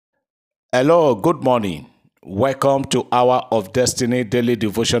Hello, good morning. Welcome to Hour of Destiny Daily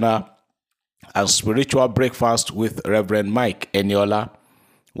Devotional and Spiritual Breakfast with Reverend Mike Eniola.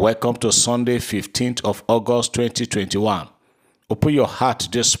 Welcome to Sunday, 15th of August 2021. Open your heart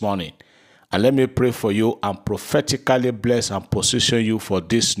this morning and let me pray for you and prophetically bless and position you for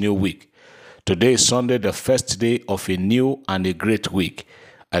this new week. Today is Sunday, the first day of a new and a great week.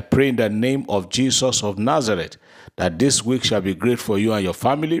 I pray in the name of Jesus of Nazareth that this week shall be great for you and your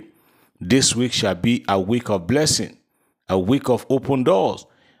family. This week shall be a week of blessing, a week of open doors,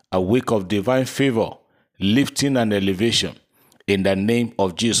 a week of divine favor, lifting and elevation in the name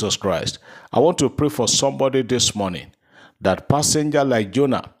of Jesus Christ. I want to pray for somebody this morning that passenger like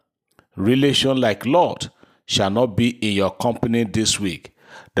Jonah, relation like Lot shall not be in your company this week.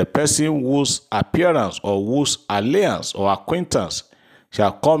 The person whose appearance or whose alliance or acquaintance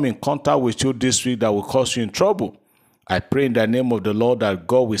shall come in contact with you this week that will cause you in trouble. I pray in the name of the Lord that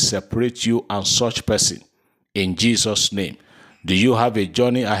God will separate you and such person in Jesus' name. Do you have a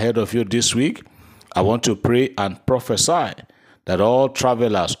journey ahead of you this week? I want to pray and prophesy that all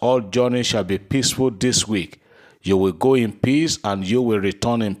travelers, all journeys shall be peaceful this week. You will go in peace and you will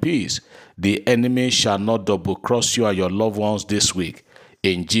return in peace. The enemy shall not double cross you and your loved ones this week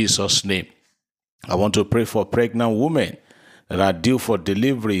in Jesus' name. I want to pray for pregnant women that are due for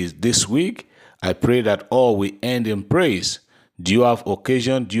deliveries this week. I pray that all will end in praise. Do you have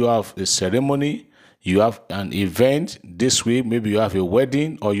occasion? Do you have a ceremony? You have an event this week? Maybe you have a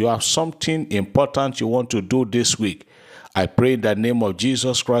wedding or you have something important you want to do this week. I pray in the name of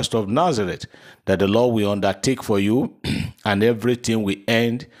Jesus Christ of Nazareth that the Lord will undertake for you and everything will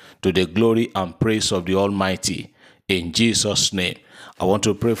end to the glory and praise of the Almighty. In Jesus' name. I want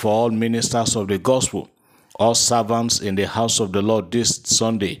to pray for all ministers of the gospel, all servants in the house of the Lord this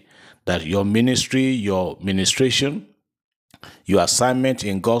Sunday, that your ministry, your ministration, your assignment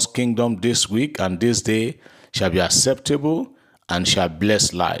in God's kingdom this week and this day shall be acceptable and shall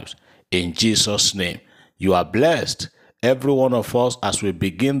bless lives. In Jesus' name, you are blessed. Every one of us, as we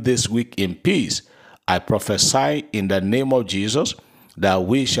begin this week in peace, I prophesy in the name of Jesus that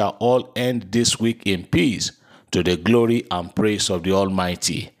we shall all end this week in peace to the glory and praise of the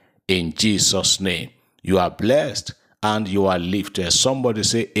Almighty. In Jesus' name, you are blessed and you are lifted. Somebody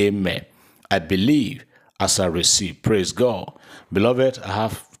say amen. I believe as I receive. Praise God. Beloved, I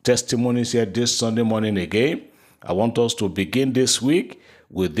have testimonies here this Sunday morning again. I want us to begin this week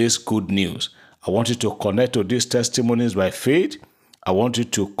with this good news. I want you to connect to these testimonies by faith. I want you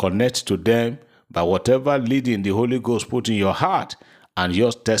to connect to them by whatever leading the Holy Ghost put in your heart, and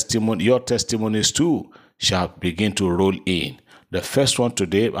your testimonies too shall begin to roll in. The first one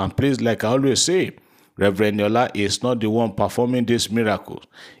today, and please, like I always say, Reverend Eniola is not the one performing this miracle.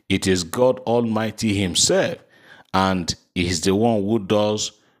 It is God Almighty himself, and he is the one who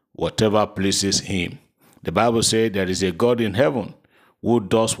does whatever pleases him. The Bible says there is a God in heaven who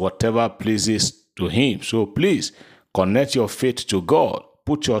does whatever pleases to him. So please connect your faith to God.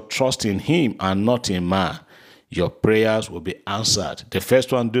 Put your trust in him and not in man. Your prayers will be answered. The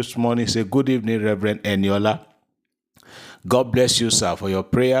first one this morning is a good evening, Reverend Eniola. God bless you, sir, for your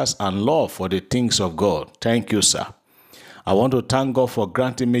prayers and love for the things of God. Thank you, sir. I want to thank God for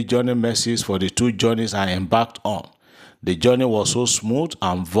granting me journey mercies for the 2 journeys I embarked on. The journey was so smooth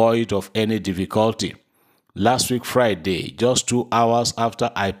and void of any difficulty. Last week, Friday, just 2 hours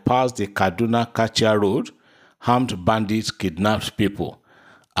after I passed the Kaduna-Kachia road, armed bandits kidnapped people.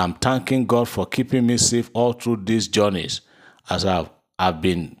 I'm thanking God for keeping me safe all through these journeys, as I've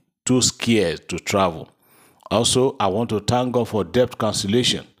been too scared to travel. Also, I want to thank God for debt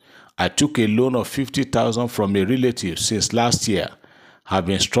cancellation. I took a loan of 50,000 from a relative since last year. I've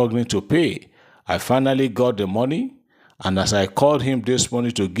been struggling to pay. I finally got the money, and as I called him this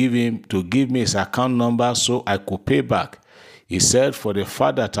morning to give me his account number so I could pay back, he said for the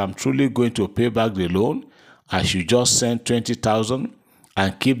fact that I'm truly going to pay back the loan, I should just send 20,000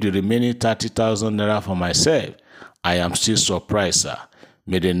 and keep the remaining 30,000 naira for myself. I am still surprised, sir.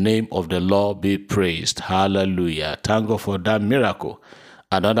 May the name of the Lord be praised. Hallelujah. Thank God for that miracle.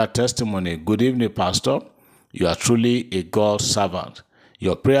 Another testimony. Good evening, Pastor. You are truly a God servant.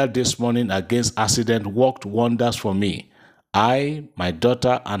 Your prayer this morning against accident worked wonders for me. I, my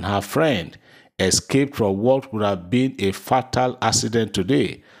daughter, and her friend escaped from what would have been a fatal accident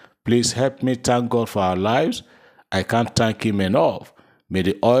today. Please help me thank God for our lives. I can't thank him enough. May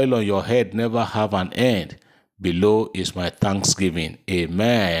the oil on your head never have an end. Below is my thanksgiving.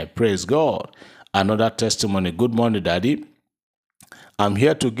 Amen. Praise God. Another testimony. Good morning, Daddy. I'm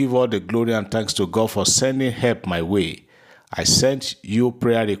here to give all the glory and thanks to God for sending help my way. I sent you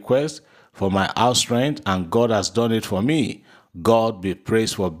prayer requests for my house rent, and God has done it for me. God be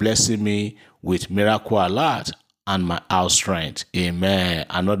praised for blessing me with miracle alert and my house strength. Amen.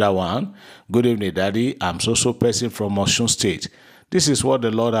 Another one. Good evening, Daddy. I'm so person from Osun State. This is what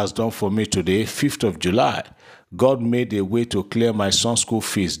the Lord has done for me today, 5th of July. God made a way to clear my son's school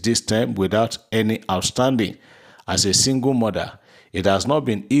fees this time without any outstanding. As a single mother, it has not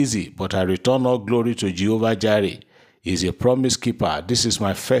been easy, but I return all glory to Jehovah Jireh. He is a promise keeper. This is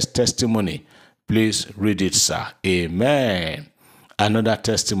my first testimony. Please read it, sir. Amen. Another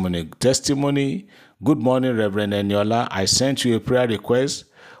testimony. Good morning, Reverend Eniola. I sent you a prayer request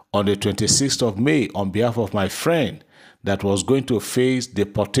on the 26th of May on behalf of my friend that was going to face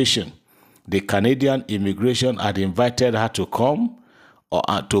deportation. The Canadian immigration had invited her to come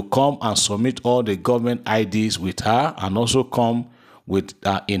and submit all the government IDs with her and also come with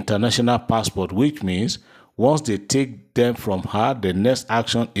her international passport, which means once they take them from her, the next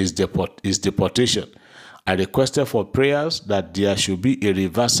action is deportation. I requested for prayers that there should be a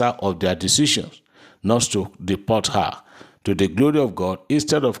reversal of their decisions not to deport her. To the glory of God,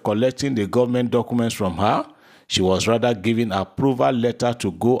 instead of collecting the government documents from her, she was rather given approval letter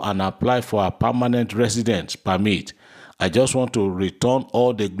to go and apply for a permanent residence permit. I just want to return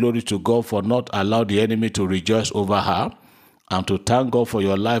all the glory to God for not allowing the enemy to rejoice over her and to thank God for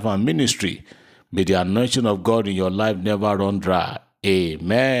your life and ministry. May the anointing of God in your life never run dry.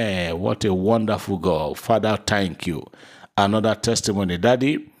 Amen. What a wonderful God. Father, thank you. Another testimony.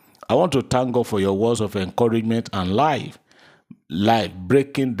 Daddy, I want to thank God for your words of encouragement and life,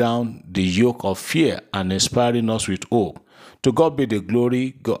 breaking down the yoke of fear and inspiring us with hope. To God be the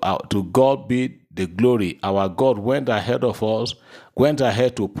glory. To God be the glory. Our God went ahead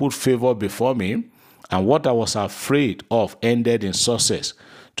to put favor before me, and what I was afraid of ended in success.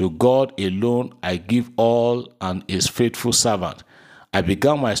 To God alone I give all and his faithful servant. I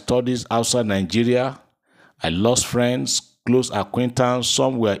began my studies outside Nigeria. I lost friends, close acquaintance.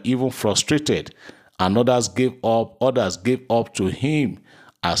 Some were even frustrated, and others gave up. To him.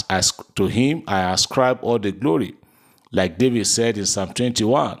 To him I ascribe all the glory. Like David said in Psalm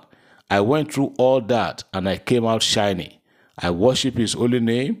 21, I went through all that and I came out shining. I worship his holy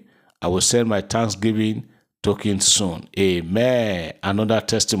name. I will send my thanksgiving token soon. Amen. Another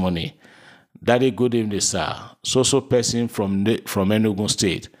testimony. Daddy, good evening, sir. Person from Enugu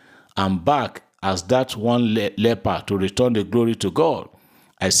State. I'm back as that one leper to return the glory to God.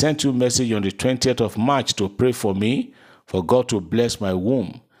 I sent you a message on the 20th of March to pray for me, for God to bless my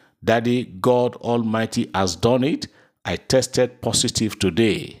womb. Daddy, God Almighty has done it. I tested positive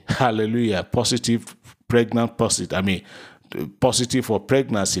today. Hallelujah. Positive for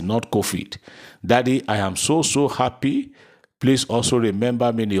pregnancy, not COVID. Daddy, I am so happy. Please also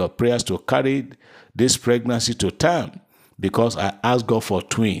remember me in your prayers to carry this pregnancy to term, because I asked God for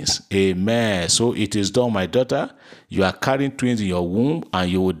twins. Amen. So it is done, my daughter. You are carrying twins in your womb and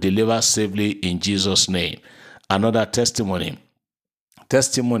you will deliver safely in Jesus' name. Another testimony.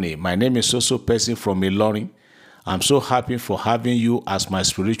 My name is person from Ilorin. I'm so happy for having you as my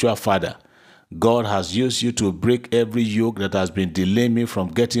spiritual father. God has used you to break every yoke that has been delaying me from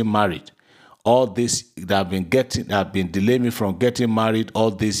getting married. All this that have been delaying me from getting married all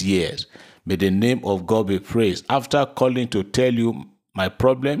these years. May the name of God be praised. After calling to tell you my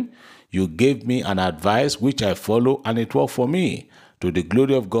problem, you gave me an advice which I follow, and it worked for me. To the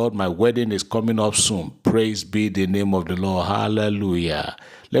glory of God, my wedding is coming up soon. Praise be the name of the Lord. Hallelujah.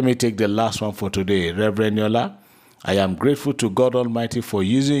 Let me take the last one for today. Reverend Yola, I am grateful to God Almighty for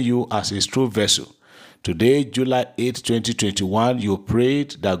using you as his true vessel. Today, July 8, 2021, you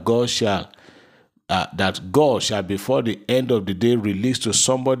prayed that God shall before the end of the day release to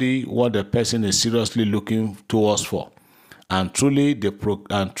somebody what the person is seriously looking towards for. And truly the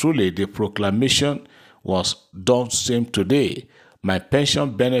proclamation was done same today. My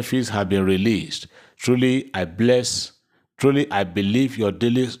pension benefits have been released. Truly I believe your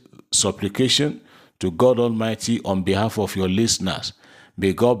daily supplication to God Almighty on behalf of your listeners.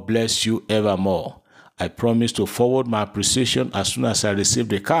 May God bless you evermore. I promise to forward my appreciation as soon as I receive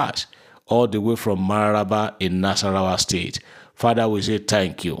the cash, all the way from Mararaba in Nasarawa State. Father, we say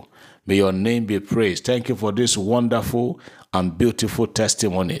thank you. May your name be praised. Thank you for these wonderful and beautiful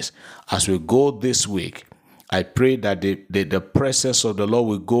testimonies. As we go this week, I pray that the presence of the Lord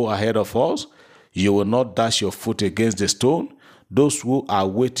will go ahead of us. You will not dash your foot against the stone. Those who are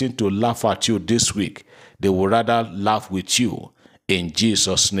waiting to laugh at you this week, they will rather laugh with you in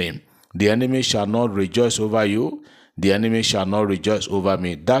Jesus' name. The enemy shall not rejoice over you. The enemy shall not rejoice over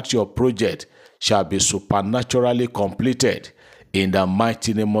me. That your project shall be supernaturally completed in the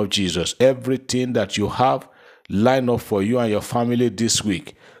mighty name of Jesus. Everything that you have lined up for you and your family this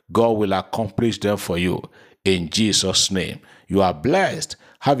week, God will accomplish them for you in Jesus' name. You are blessed.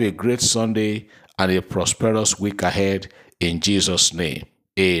 Have a great Sunday and a prosperous week ahead in Jesus' name.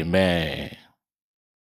 Amen.